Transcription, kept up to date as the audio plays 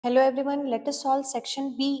Hello everyone, let us solve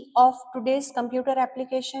section B of today's computer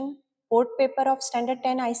application board paper of standard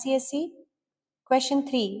 10 ICSE. Question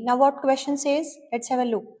 3. Now what question says? Let's have a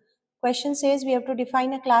look. Question says we have to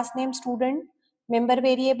define a class name student, member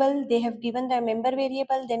variable. They have given the member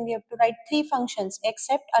variable. Then we have to write three functions: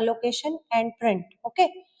 accept, allocation and print.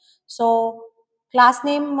 Okay. So class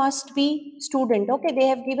name must be student. Okay. They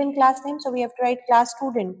have given class name. So we have to write class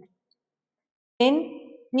student. Then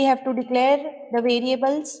we have to declare the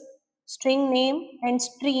variables string name and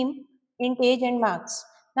stream, int age and marks.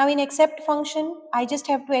 Now in accept function, I just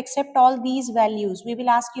have to accept all these values. We will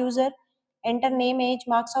ask user enter name, age,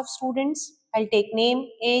 marks of students. I'll take name,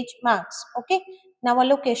 age, marks. Okay. Now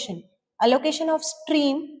allocation. Allocation of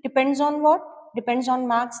stream depends on what? Depends on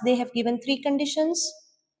marks. They have given three conditions.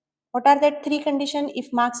 What are that three conditions?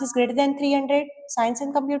 If marks is greater than 300, science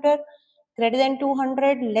and computer, greater than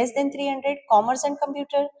 200, less than 300, commerce and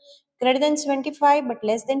computer, greater than 75 but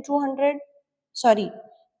less than 200, sorry,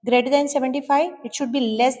 greater than 75, it should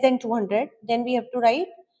be less than 200. Then we have to write,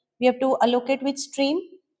 we have to allocate which stream?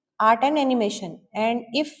 Art and animation. And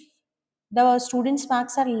if the students'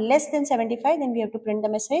 marks are less than 75, then we have to print the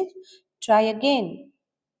message, try again.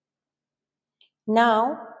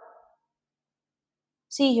 Now,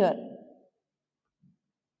 see here.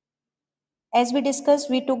 As we discussed,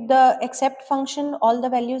 we took the accept function, all the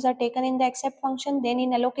values are taken in the accept function. Then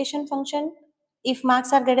in allocation function, if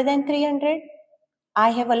marks are greater than 300, I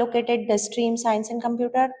have allocated the stream science and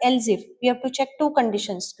computer. Else if, we have to check two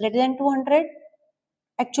conditions, greater than 200.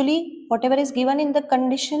 Actually, whatever is given in the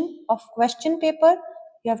condition of question paper,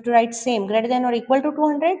 you have to write same, greater than or equal to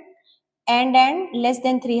 200 and less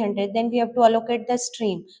than 300. Then we have to allocate the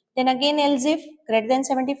stream. Then again else if, greater than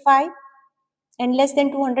 75 and less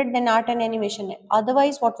than 200, then art and animation.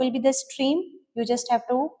 Otherwise, what will be the stream? You just have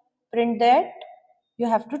to print that. You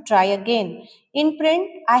have to try again. In print,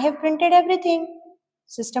 I have printed everything.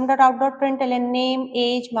 System.out.println name,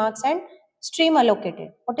 age, marks and stream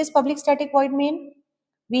allocated. What is public static void mean?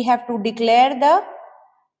 We have to declare the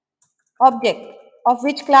object of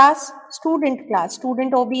which class? Student class.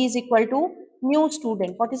 Student OB is equal to new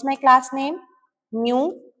student. What is my class name?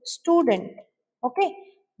 New student. Okay.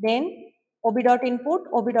 Then ob.input,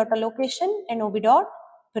 ob.allocation and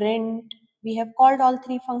ob.print. We have called all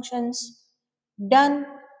three functions. Done.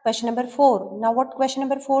 Question number 4. Now what question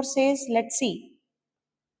number 4 says? Let's see.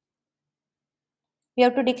 We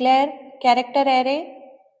have to declare character array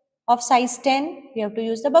of size 10. We have to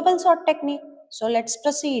use the bubble sort technique. So let's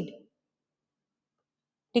proceed.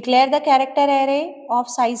 Declare the character array of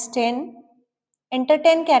size 10. Enter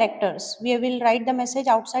 10 characters. We will write the message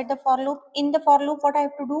outside the for loop. In the for loop, what I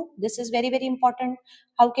have to do? This is very, very important.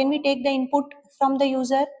 How can we take the input from the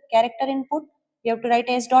user? Character input. We have to write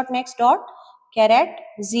s.next.caret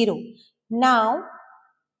 0. Now,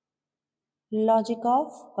 logic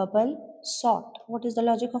of bubble sort. What is the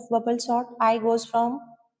logic of bubble sort? I goes from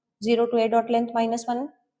 0 to a dot length minus 1.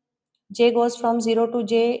 J goes from 0 to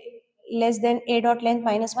j less than a dot length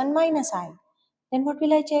minus 1 minus I. Then what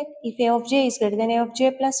will I check? If a of j is greater than a of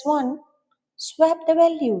j plus 1, swap the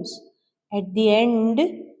values. At the end,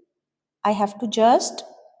 I have to just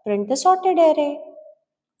print the sorted array.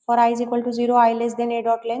 For I is equal to 0, I less than a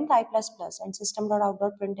dot length, I plus plus, and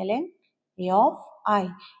system.out.println a of I.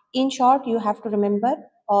 In short, you have to remember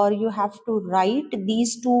or you have to write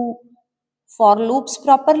these two for loops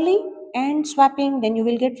properly and swapping, then you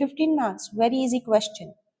will get 15 marks. Very easy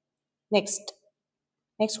question. Next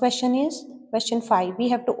question is question 5. We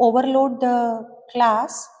have to overload the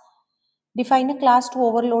class. Define a class to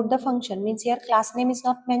overload the function. Means here class name is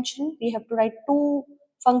not mentioned. We have to write two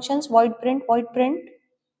functions, void print.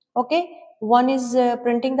 Okay, one is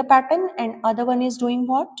printing the pattern and other one is doing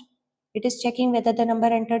what? It is checking whether the number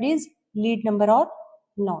entered is lead number or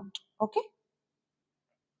not. Okay.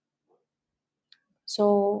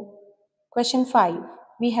 So question 5,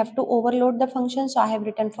 we have to overload the function. So I have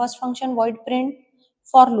written first function void print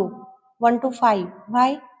for loop 1 to 5.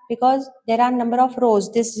 Why? Because there are number of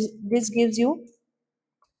rows. This gives you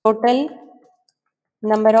total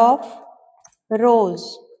number of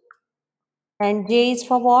rows and j is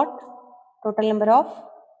for what? Total number of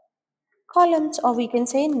columns, or we can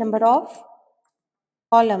say number of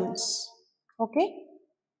columns. Okay.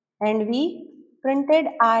 And we printed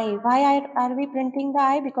I. Why are we printing the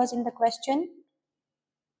I? Because in the question,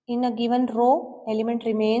 in a given row, element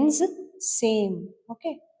remains same.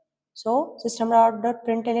 Okay. So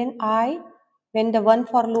system.out.println I, when the one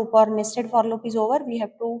for loop or nested for loop is over, we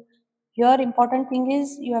have to, here important thing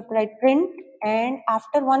is you have to write print, and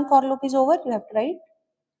after one for loop is over, you have to write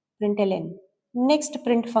println. Next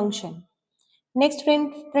print function. Next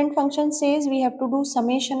print function says we have to do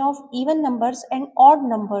summation of even numbers and odd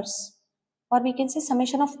numbers, or we can say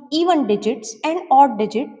summation of even digits and odd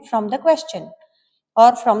digit from the question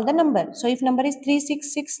or from the number. So if number is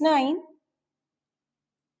 3669,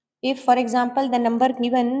 if for example the number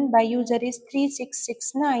given by user is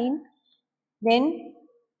 3669, then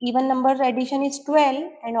even number addition is 12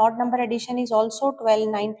 and odd number addition is also 12.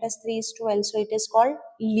 9 plus 3 is 12. So it is called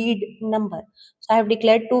lead number. So I have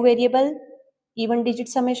declared two variable, even digit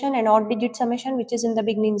summation and odd digit summation, which is in the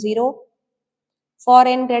beginning 0. For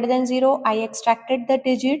n greater than 0, I extracted the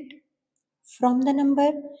digit from the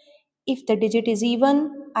number. If the digit is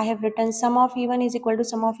even, I have written sum of even is equal to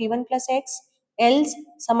sum of even plus x. Else,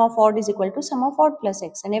 sum of odd is equal to sum of odd plus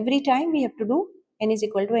x. And every time we have to do n is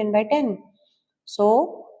equal to n by 10.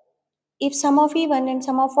 So, if sum of even and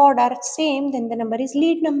sum of odd are same, then the number is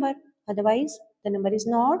lead number. Otherwise, the number is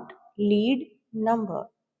not lead number.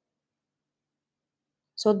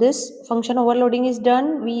 So this function overloading is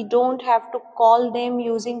done. We don't have to call them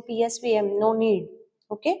using PSVM. No need.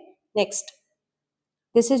 Okay. Next.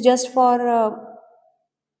 This is just for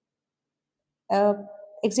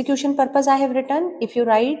execution purpose I have written. If you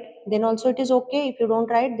write, then also it is okay. If you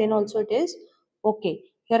don't write, then also it is okay.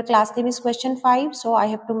 Here class name is question 5. So I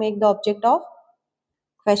have to make the object of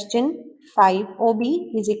question 5. OB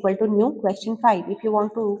is equal to new question 5. If you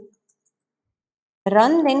want to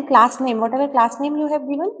run, then class name, whatever class name you have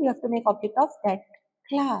given, you have to make object of that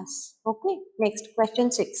class. Okay. Next,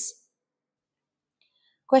 question 6.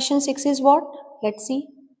 Question 6 is what? Let's see.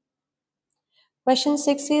 Question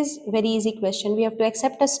 6 is very easy question. We have to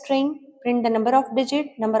accept a string, print the number of digit,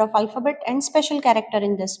 number of alphabet and special character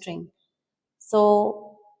in the string.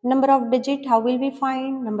 So number of digit, how will we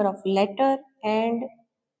find? Number of letter and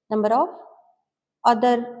number of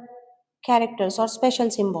other characters or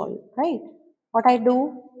special symbol, right? What I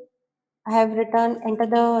do, I have written enter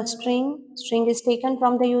the string. String is taken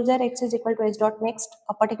from the user. X is equal to s dot next.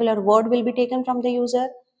 A particular word will be taken from the user.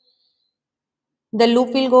 The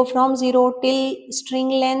loop will go from 0 till string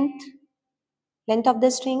length of the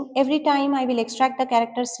string. Every time I will extract the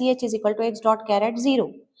character ch is equal to x dot caret 0.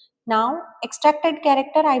 Now extracted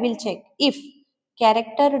character I will check if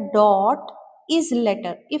character dot is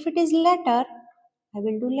letter. If it is letter, I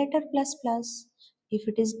will do letter plus plus. If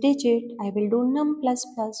it is digit, I will do num plus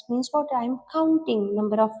plus. Means what? I am counting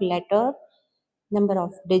number of letter, number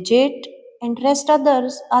of digit, and rest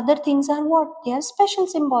other things are what? They are special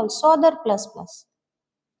symbols. So other plus plus.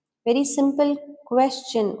 Very simple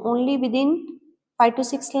question. Only within 5 to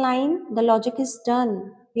 6 line the logic is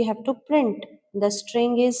done. We have to print. The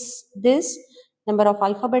string is this. Number of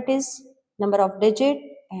alphabet is number of digit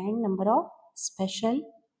and number of special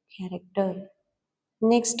character.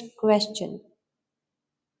 Next question.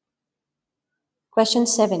 Question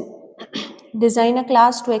 7. Design a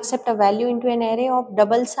class to accept a value into an array of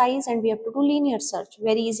double size and we have to do linear search.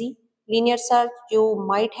 Very easy. Linear search you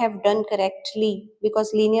might have done correctly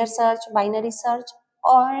because linear search, binary search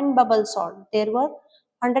and bubble sort. There were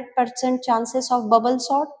 100% chances of bubble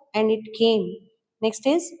sort and it came. Next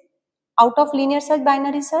is out of linear search,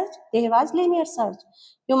 binary search, they have asked linear search.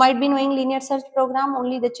 You might be knowing linear search program,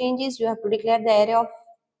 only the change is you have to declare the array of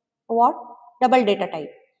what? Double data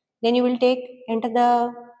type. Then you will enter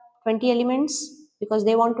the 20 elements because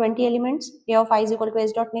they want 20 elements. A of I is equal to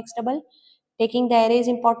s dot next double. Taking the array is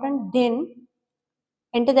important. Then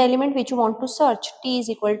enter the element which you want to search. T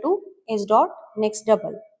is equal to s dot next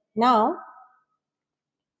double. Now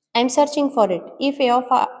I am searching for it. If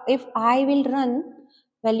I will run,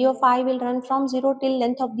 value of I will run from 0 till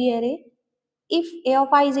length of the array. If a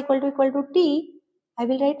of I is equal to t, I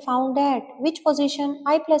will write found at which position?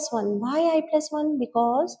 I plus 1. Why I plus 1?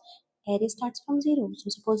 Because array starts from 0. So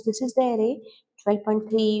suppose this is the array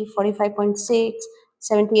 12.3, 45.6,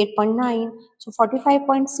 78.9. So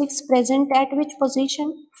 45.6 present at which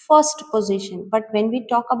position? First position. But when we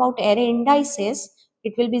talk about array indices,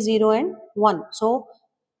 it will be 0 and 1. So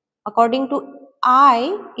according to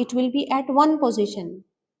I, it will be at one position.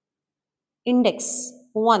 Index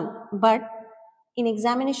 1. But in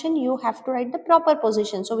examination you have to write the proper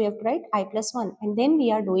position, so we have to write I plus 1 and then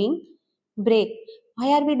we are doing break. Why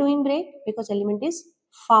are we doing break? Because element is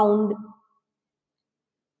found.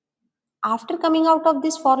 After coming out of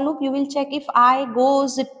this for loop you will check if I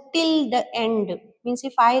goes till the end, means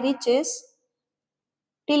if I reaches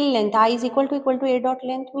till length I is equal to a dot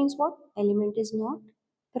length, means what? Element is not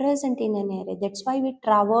present in an array. That's why we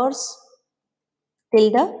traverse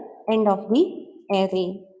till the end of the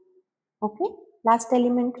array. Okay, last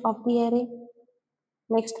element of the array.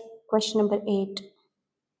 Next, question number 8.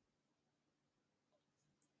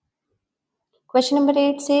 Question number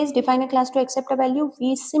 8 says define a class to accept a value.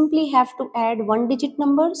 We simply have to add 1-digit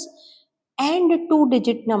numbers and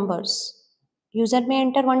 2-digit numbers. User may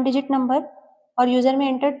enter 1-digit number or user may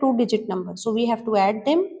enter 2-digit number. So we have to add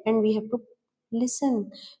them and we have to listen.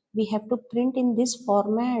 We have to print in this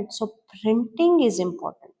format. So printing is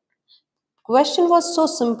important. Question was so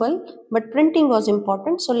simple, but printing was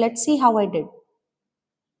important. So let's see how I did.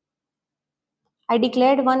 I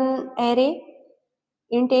declared one array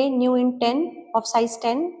int a, new int 10 of size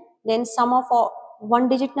 10, then sum of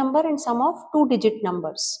 1-digit number and sum of 2-digit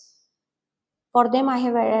numbers. For them, I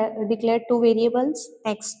have declared two variables.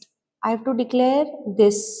 Next, I have to declare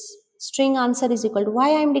this string answer is equal to. Why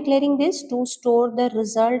I am declaring this? To store the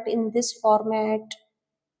result in this format.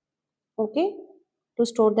 Okay, to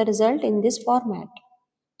store the result in this format.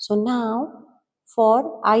 So now,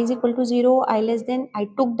 for I is equal to 0, I less than, I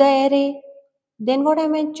took the array. Then what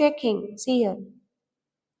am I checking? See here.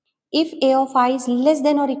 If a of I is less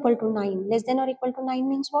than or equal to 9, less than or equal to 9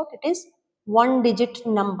 means what? It is 1-digit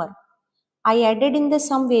number. I added in the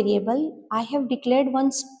sum variable, I have declared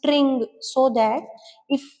one string so that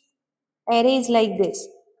if array is like this,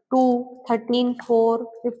 2, 13, 4,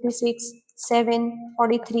 56, 7,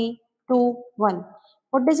 43, 2, 1.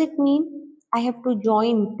 What does it mean? I have to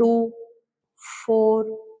join 2, 4,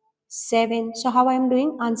 7. So how I am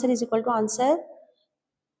doing? Answer is equal to answer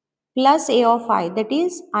plus a of I, that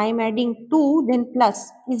is I am adding 2 then plus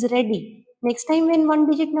is ready. Next time when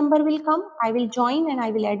 1-digit number will come, I will join and I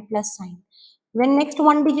will add plus sign. When next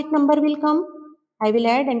 1-digit number will come, I will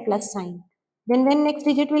add and plus sign. Then when next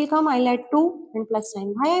digit will come, I'll add 2 and plus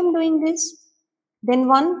sign. Why I am doing this? Then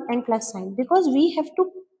 1 and plus sign, because we have to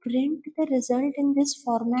print the result in this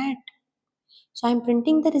format. So I am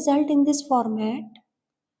printing the result in this format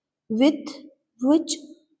with which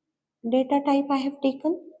data type I have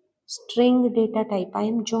taken? String data type. I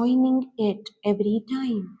am joining it every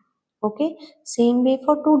time. Okay, same way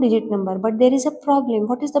for 2-digit number, but there is a problem.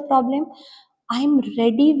 What is the problem? I am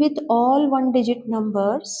ready with all 1-digit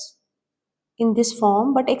numbers in this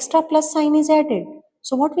form, but extra plus sign is added.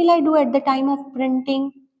 So what will I do at the time of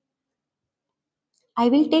printing? I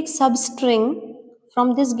will take substring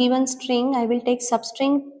from this given string. I will take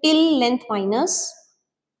substring till length minus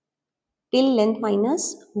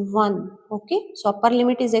 1. Okay, so upper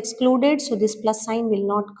limit is excluded, so this plus sign will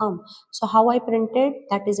not come. So how I printed,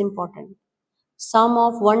 that is important. Sum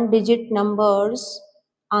of 1-digit numbers,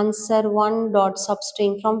 answer 1 dot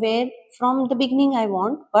substring. From where? From the beginning I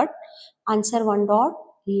want, but answer 1 dot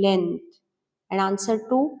length, and answer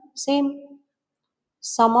 2 same.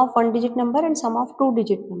 Sum of 1-digit number and sum of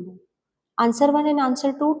 2-digit number. Answer 1 and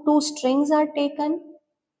answer 2, two strings are taken.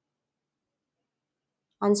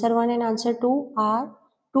 Answer 1 and answer 2 are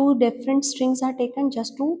two different strings are taken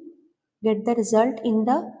just to get the result in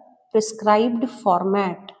the prescribed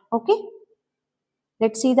format. Okay.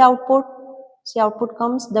 Let's see the output. See, output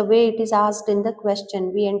comes the way it is asked in the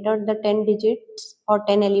question. We entered the 10 digits or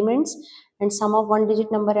 10 elements and sum of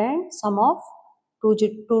 1-digit number and sum of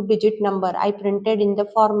 2-digit number I printed in the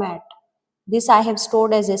format. This I have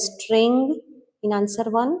stored as a string in answer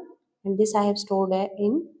 1 and this I have stored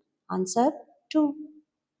in answer 2.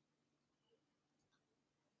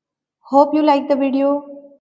 Hope you like the video.